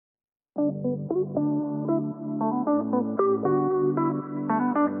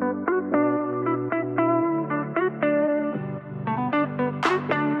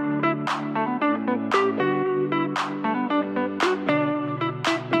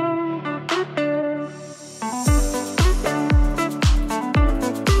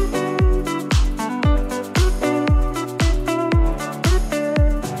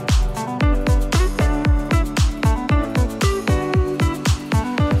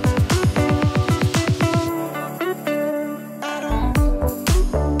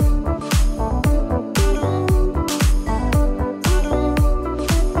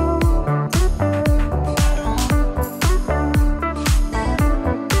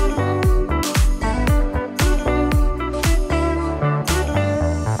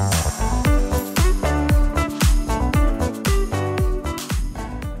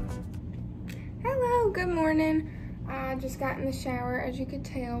I just got in the shower, as you could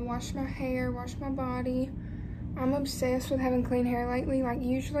tell, washed my hair, washed my body. I'm obsessed with having clean hair lately. Like,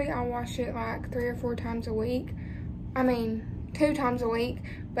 usually I wash it like 3 or 4 times a week. I mean, 2 times a week,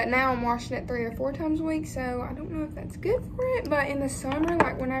 but now I'm washing it 3 or 4 times a week, so I don't know if that's good for it. But in the summer,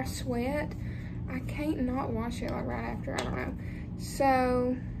 like when I sweat, I can't not wash it like right after, I don't know.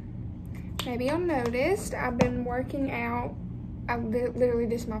 So maybe y'all noticed I've been working out. Literally,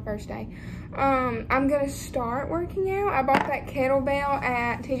 this is my first day. I'm gonna start working out. I bought that kettlebell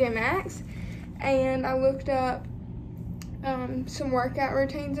at TJ Maxx, and I looked up some workout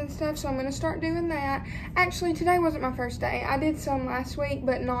routines and stuff, so I'm gonna start doing that. Actually, today wasn't my first day. I did some last week,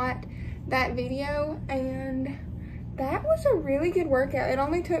 but not that video, and that was a really good workout. It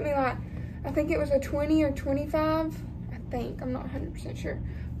only took me like, I think it was a 20 or 25, I think, I'm not 100% sure,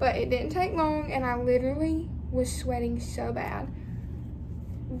 but it didn't take long, and I literally was sweating so bad.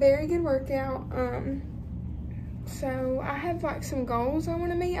 Very good workout. So I have like some goals I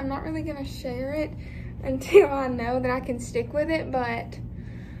want to meet. I'm not really gonna share it until I know that I can stick with it, but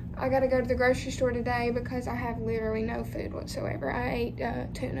I gotta go to the grocery store today because I have literally no food whatsoever. I ate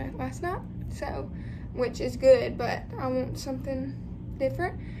tuna last night, so, which is good, but I want something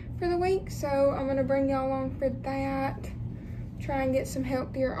different for the week, so I'm gonna bring y'all along for that, try and get some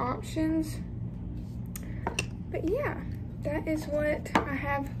healthier options. But yeah, that is what I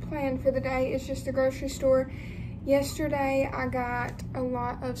have planned for the day. It's just the grocery store. Yesterday, I got a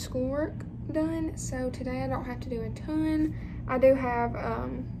lot of schoolwork done, so today I don't have to do a ton. I do have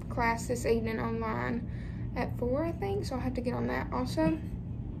class this evening online at 4, I think, so I'll have to get on that also.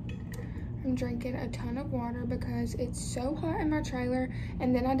 I'm drinking a ton of water because it's so hot in my trailer,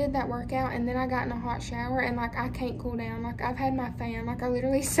 and then I did that workout, and then I got in a hot shower, and like I can't cool down. Like, I've had my fan, like I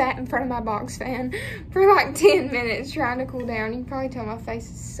literally sat in front of my box fan for like 10 minutes trying to cool down. You can probably tell my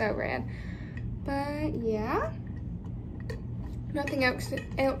face is so red. But yeah, nothing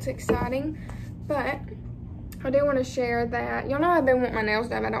else exciting, but I do want to share that, y'all know I've been wanting my nails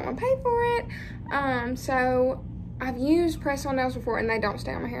done, but I don't want to pay for it. So I've used press-on nails before, and they don't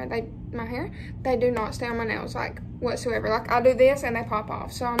stay on my hair. They do not stay on my nails, like, whatsoever. Like, I do this, and they pop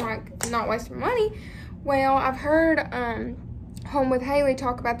off. So I'm, like, not wasting money. Well, I've heard Home with Haley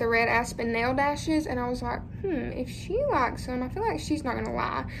talk about the Red Aspen nail dashes, and I was like, if she likes them, I feel like she's not going to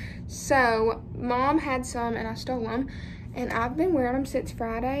lie. So, Mom had some, and I stole them, and I've been wearing them since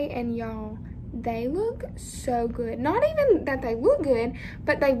Friday, and y'all, they look so good. Not even that they look good,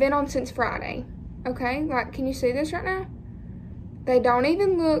 but they've been on since Friday. Okay, like, can you see this right now? They don't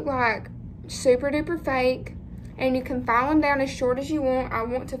even look like super duper fake, and you can file them down as short as you want. I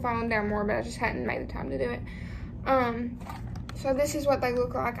want to file them down more, but I just hadn't made the time to do it. So this is what they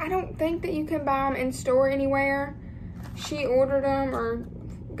look like. I don't think that you can buy them in store anywhere. She ordered them or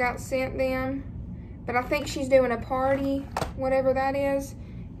got sent them, but I think she's doing a party, whatever that is.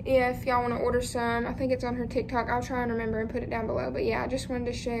 If y'all want to order some, I think it's on her TikTok. I'll try and remember and put it down below. But yeah, I just wanted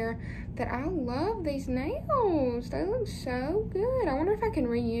to share that I love these nails. They look so good. I wonder if I can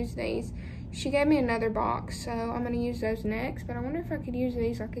reuse these. She gave me another box, so I'm going to use those next. But I wonder if I could use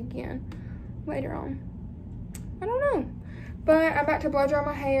these like again later on. I don't know. But I'm about to blow dry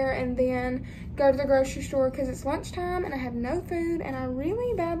my hair and then go to the grocery store because it's lunchtime and I have no food. And I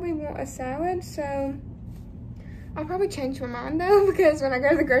really badly want a salad, so I'll probably change my mind though, because when I go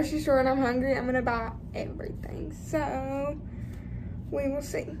to the grocery store and I'm hungry, I'm gonna buy everything. So we will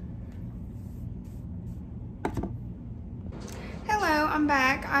see. Hello, I'm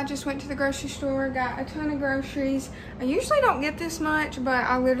back. I just went to the grocery store, got a ton of groceries. I usually don't get this much, but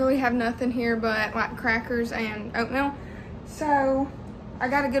I literally have nothing here but like crackers and oatmeal. So I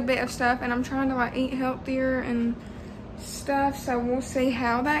got a good bit of stuff, and I'm trying to like eat healthier and stuff, so we'll see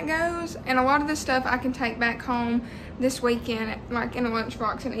how that goes. And a lot of the stuff I can take back home this weekend, like in a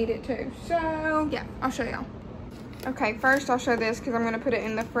lunchbox, and eat it too. So yeah, I'll show y'all. Okay, first I'll show this because I'm gonna put it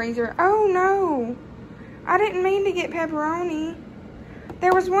in the freezer. Oh no, I didn't mean to get pepperoni.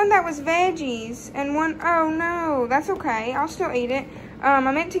 There was one that was veggies and one, oh no, that's okay, I'll still eat it. I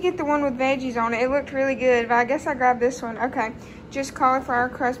meant to get the one with veggies on it. It looked really good, but I guess I grabbed this one. Okay, just cauliflower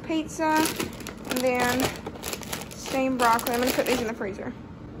crust pizza, and then steamed broccoli. I'm gonna put these in the freezer.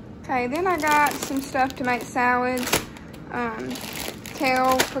 Okay, then I got some stuff to make salads.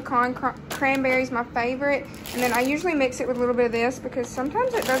 Kale, pecan, cranberry is my favorite. And then I usually mix it with a little bit of this because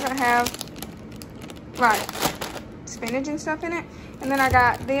sometimes it doesn't have like spinach and stuff in it. And then I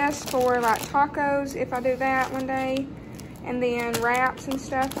got this for like tacos if I do that one day. And then wraps and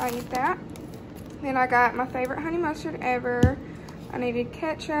stuff, I eat that. Then I got my favorite honey mustard ever. I needed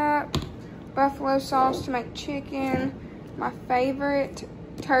ketchup, buffalo sauce to make chicken, my favorite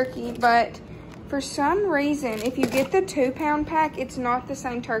turkey, but for some reason, if you get the 2-pound pack, it's not the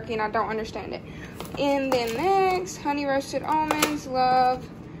same turkey, and I don't understand it. And then next, honey roasted almonds, love.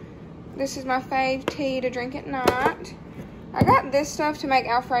 This is my fave tea to drink at night. I got this stuff to make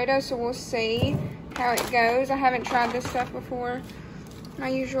Alfredo, so we'll see how it goes. I haven't tried this stuff before. My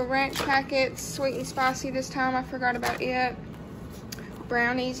usual ranch packets, sweet and spicy this time. I forgot about it.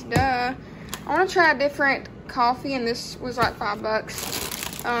 Brownies, duh. I want to try a different coffee, and this was like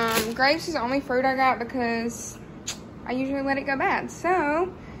 $5. Grapes is the only fruit I got because I usually let it go bad.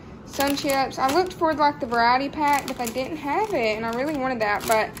 So, sun chips. I looked for like the variety pack, but they didn't have it, and I really wanted that,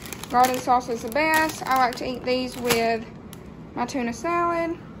 but garden sauce is the best. I like to eat these with my tuna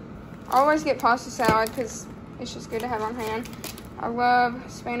salad. I always get pasta salad because it's just good to have on hand. I love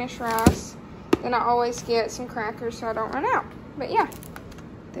Spanish rice. Then I always get some crackers so I don't run out. But yeah,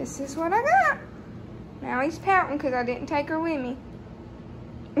 this is what I got. Now he's pouting because I didn't take her with me.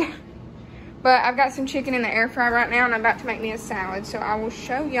 But I've got some chicken in the air fryer right now, and I'm about to make me a salad. So I will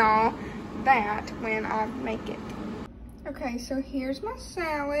show y'all that when I make it. Okay, so here's my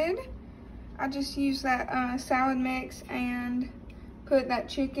salad. I just used that salad mix and put that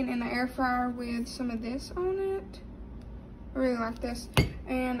chicken in the air fryer with some of this on it. I really like this.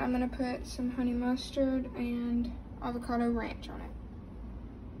 And I'm gonna put some honey mustard and avocado ranch on it.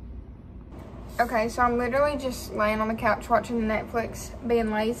 Okay, so I'm literally just laying on the couch watching Netflix,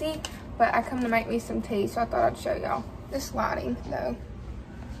 being lazy, but I come to make me some tea, so I thought I'd show y'all. This lighting, though,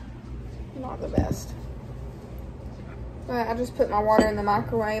 not the best. But I just put my water in the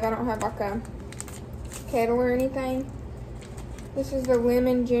microwave. I don't have like a kettle or anything. This is the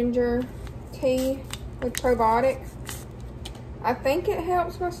lemon ginger tea with probiotics. I think it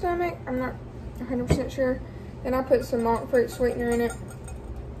helps my stomach. I'm not 100% sure. Then I put some monk fruit sweetener in it.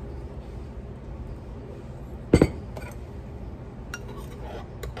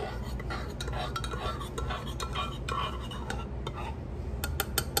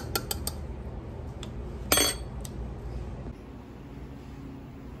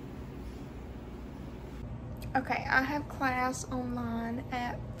 Okay, I have class online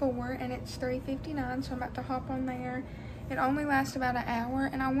at 4 and it's 3:59, so I'm about to hop on there. It only lasts about an hour,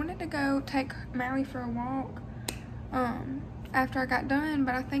 and I wanted to go take Mally for a walk after I got done,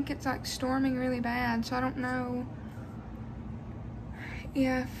 but I think it's like storming really bad, so I don't know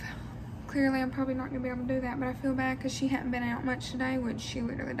if, clearly I'm probably not gonna be able to do that, but I feel bad because she hadn't been out much today, which she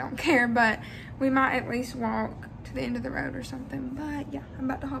literally don't care, but we might at least walk to the end of the road or something. But yeah, I'm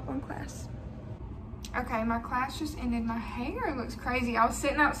about to hop on class. Okay, my class just ended. My hair looks crazy. I was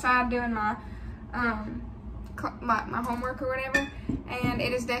sitting outside doing my my homework or whatever, and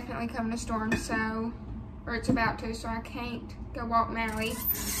it is definitely coming to storm, so, or it's about to, so I can't go walk Mally.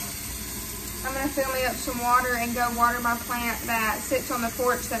 I'm gonna fill me up some water and go water my plant that sits on the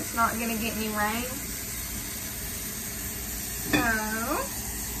porch that's not gonna get any rain. So,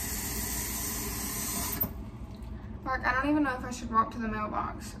 like, I don't even know if I should walk to the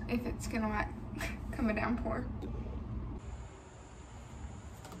mailbox if it's gonna like come a downpour.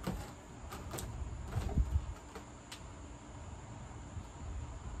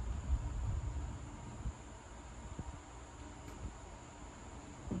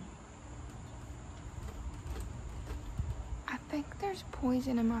 I think there's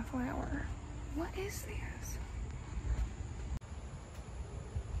poison in my flower. What is this?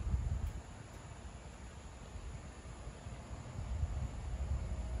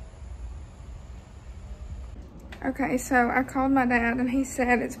 Okay, so I called my dad and he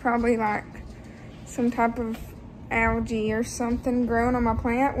said it's probably like some type of algae or something growing on my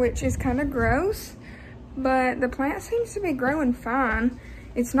plant, which is kind of gross, but the plant seems to be growing fine.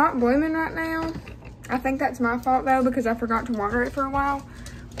 It's not blooming right now, I think that's my fault though, because I forgot to water it for a while.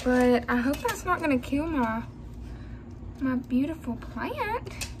 But I hope that's not gonna kill my beautiful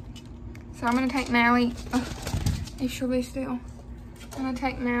plant. So I'm gonna take Mally, it should be still. I'm gonna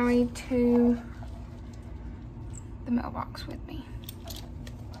take Mally to the mailbox with me.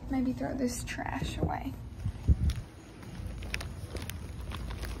 Maybe throw this trash away.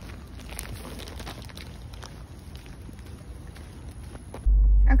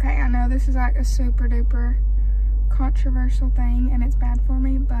 Okay, I know this is like a super duper controversial thing and it's bad for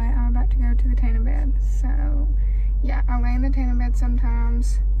me, but I'm about to go to the tanning bed. So yeah, I lay in the tanning bed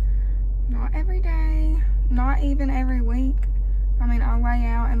sometimes, not every day, not even every week. I mean, I'll lay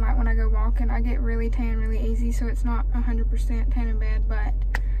out and like when I go walking, I get really tan really easy, so it's not 100% tanning bed, but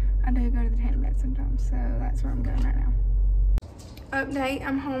I do go to the tanning bed sometimes, so that's where I'm going right now. Update,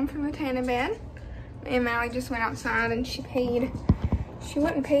 I'm home from the tanning bed. Me and Mally just went outside and she peed. She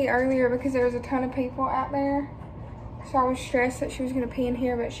wouldn't pee earlier because there was a ton of people out there. So I was stressed that she was gonna pee in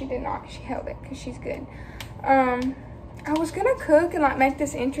here, but she did not. She held it because she's good. I was gonna cook and like make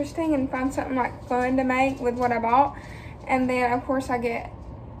this interesting and find something like fun to make with what I bought. And then of course I get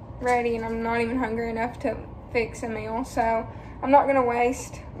ready and I'm not even hungry enough to fix a meal. So I'm not gonna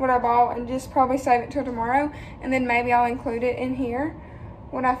waste what I bought and just probably save it till tomorrow. And then maybe I'll include it in here,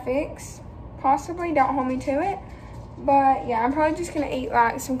 what I fix, possibly, don't hold me to it. But yeah, I'm probably just gonna eat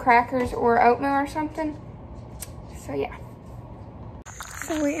like some crackers or oatmeal or something. So yeah.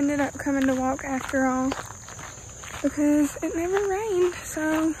 So we ended up coming to walk after all because it never rained.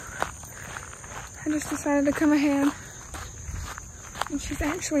 So I just decided to come ahead. And she's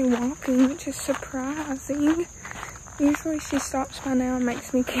actually walking, which is surprising. Usually she stops by now and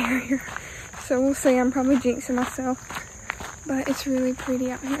makes me carry her. So we'll see, I'm probably jinxing myself. But it's really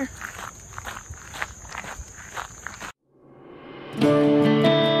pretty out here.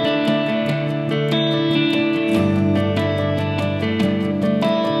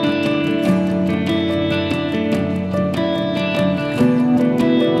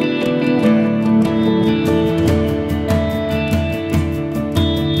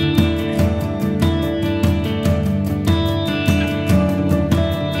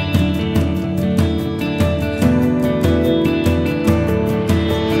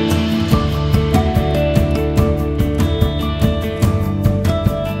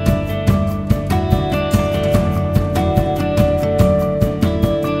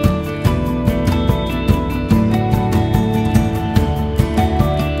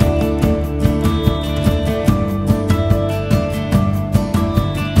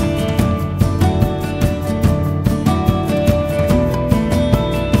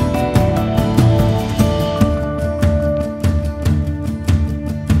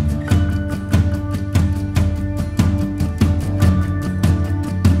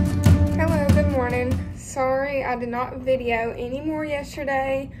 I did not video anymore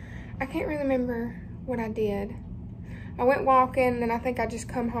yesterday. I can't really remember what I did. I went walking, then I think I just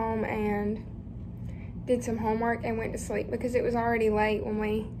come home and did some homework and went to sleep because it was already late when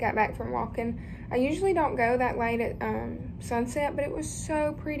we got back from walking. I usually don't go that late at sunset, but it was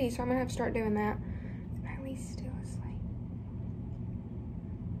so pretty, so I'm gonna have to start doing that. Riley's still asleep.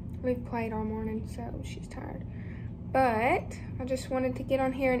 We've played all morning, so she's tired. But I just wanted to get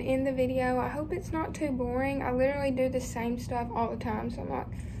on here and end the video. I hope it's not too boring. I literally do the same stuff all the time, so I'm like,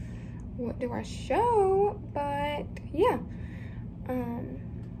 what do I show? But yeah,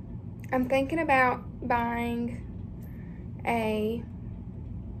 I'm thinking about buying a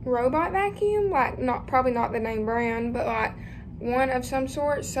robot vacuum, like probably not the name brand, but like one of some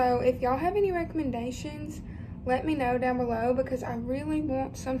sort. So if y'all have any recommendations, let me know down below because I really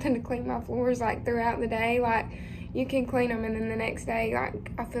want something to clean my floors like throughout the day. Like, you can clean them and then the next day,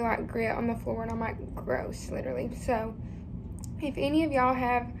 like, I feel like grit on the floor and I'm like, gross, literally. So if any of y'all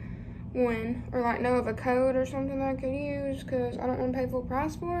have one or like know of a code or something that I could use because I don't want to pay full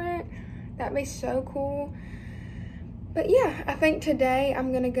price for it, that'd be so cool. But yeah, I think today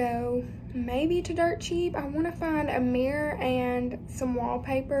I'm gonna go maybe to Dirt Cheap. I want to find a mirror and some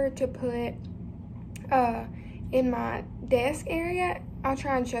wallpaper to put in my desk area. I'll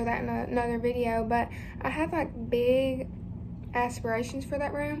try and show that in another video, but I have like big aspirations for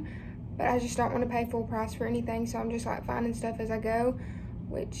that room, but I just don't want to pay full price for anything, so I'm just like finding stuff as I go,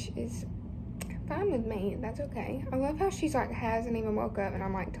 which is fine with me. That's okay. I love how she's like hasn't even woke up and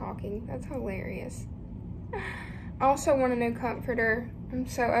I'm like talking. That's hilarious. I also want a new comforter. I'm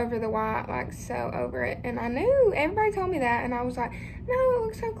so over the white, like so over it. And I knew, everybody told me that, and I was like, no, it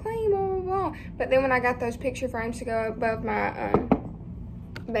looks so clean, blah, blah, blah. But then when I got those picture frames to go above my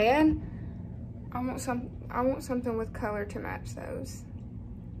bed, I want something with color to match those.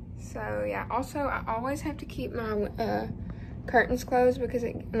 So yeah, also I always have to keep my curtains closed because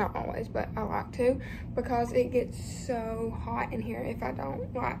not always, but I like to, because it gets so hot in here if I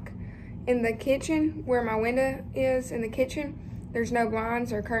don't. Like in the kitchen where my window is in the kitchen, there's no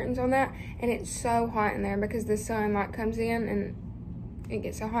blinds or curtains on that, and it's so hot in there because the sun like comes in and it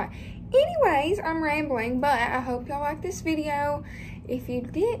gets so hot. Anyways, I'm rambling, but I hope y'all like this video. If you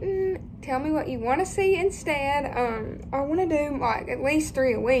didn't, tell me what you want to see instead. I want to do like at least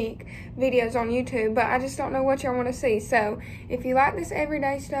 3 a week videos on YouTube, but I just don't know what y'all want to see. So if you like this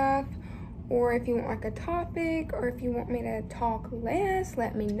everyday stuff, or if you want like a topic, or if you want me to talk less,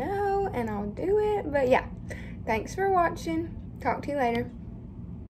 let me know and I'll do it. But yeah, thanks for watching. Talk to you later.